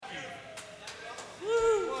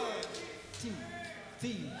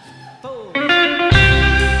three, four.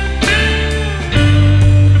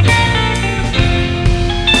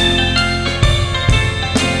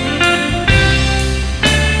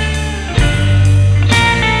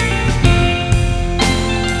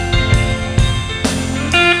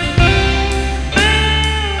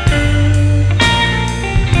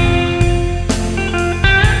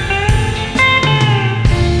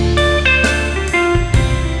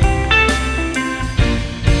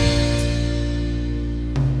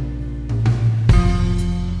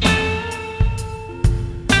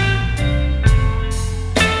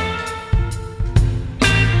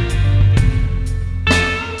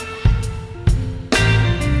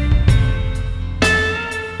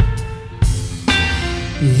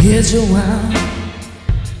 You hit your wine,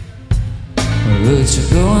 but you're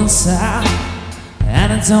going south,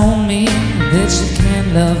 and it don't mean that you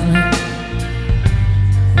can't love me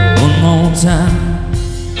one more time.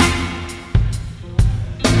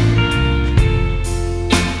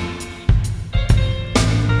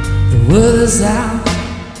 The word is out,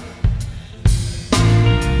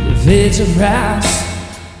 you paid your price,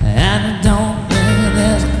 and it don't mean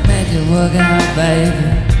that you make it work out, baby.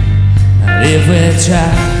 Not if we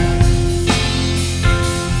try.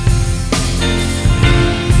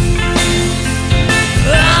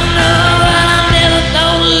 I know I never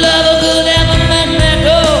thought love could ever make me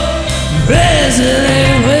go crazy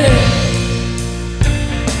that way.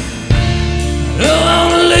 I don't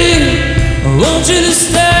wanna leave, I want you to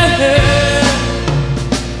stay.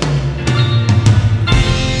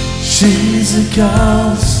 She's the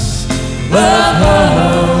cause of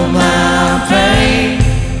all my pain.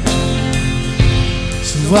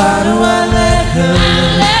 Why do I let her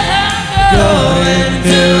go and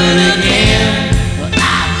do it again? Well,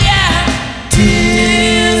 I've got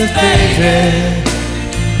Tears, baby,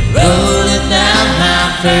 rolling down my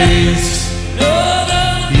face.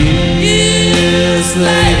 Years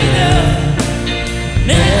later,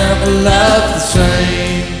 never loved the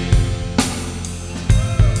same.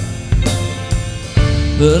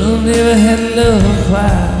 but I never had love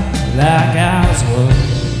quite like ours was.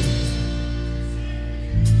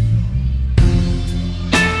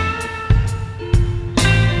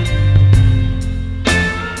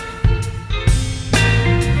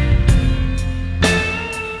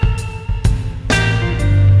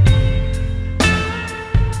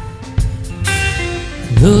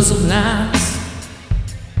 Close the blinds,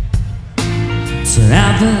 turn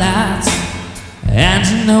out the lights, and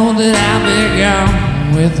you know that I'll be gone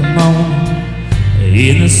with the moon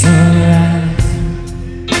in the sunrise.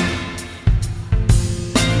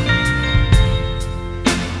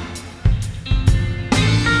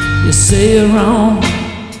 You say you're wrong,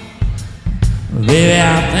 baby, I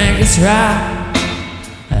think it's right,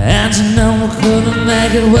 and you know we couldn't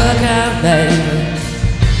make it work out, baby.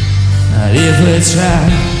 Not if we try.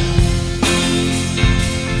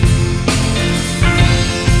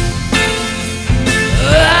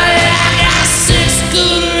 I got 6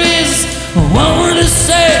 good reasons, one word to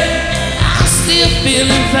say, I'm still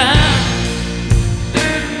feeling fine.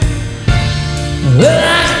 Well,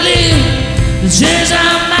 I can leave to change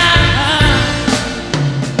our mind.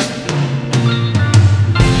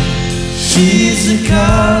 She's the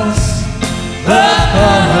cause of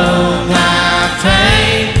all my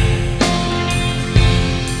pain.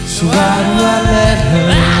 So why do I let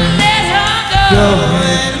her go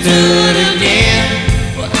and do it again?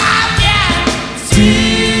 Well, I've got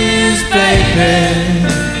Tears, baby,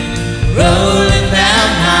 rolling down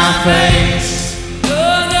my face.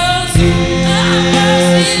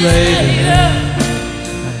 Years later,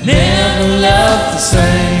 I never loved the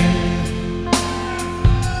same.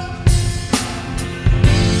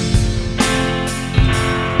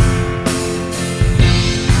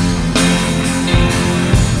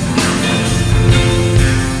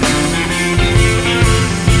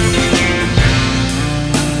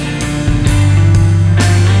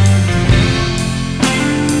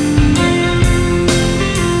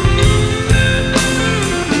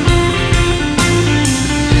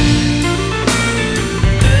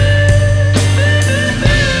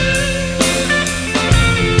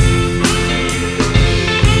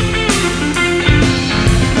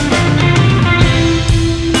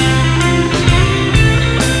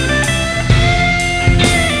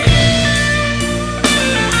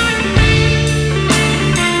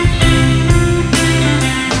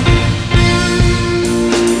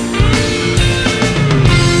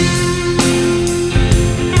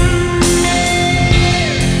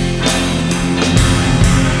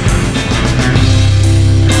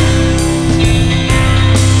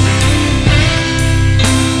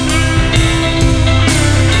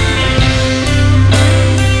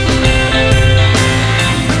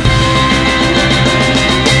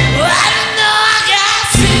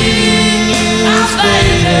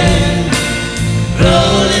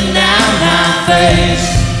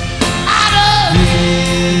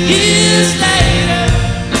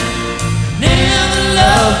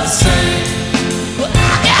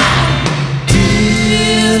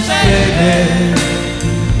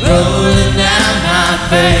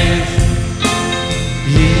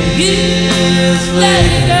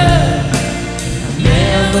 later, I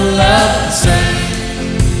never loved the same.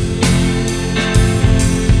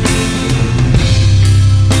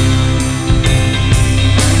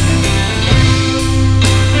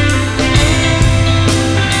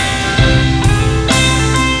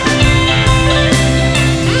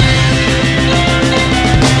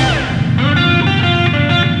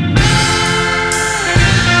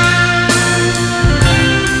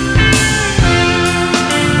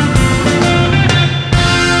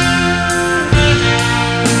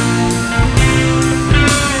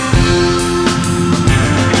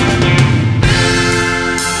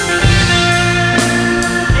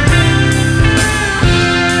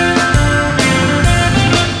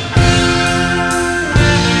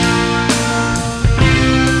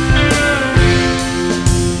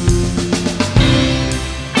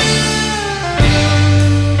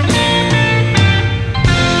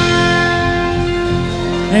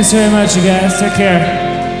 Thanks very much, you guys. Take care.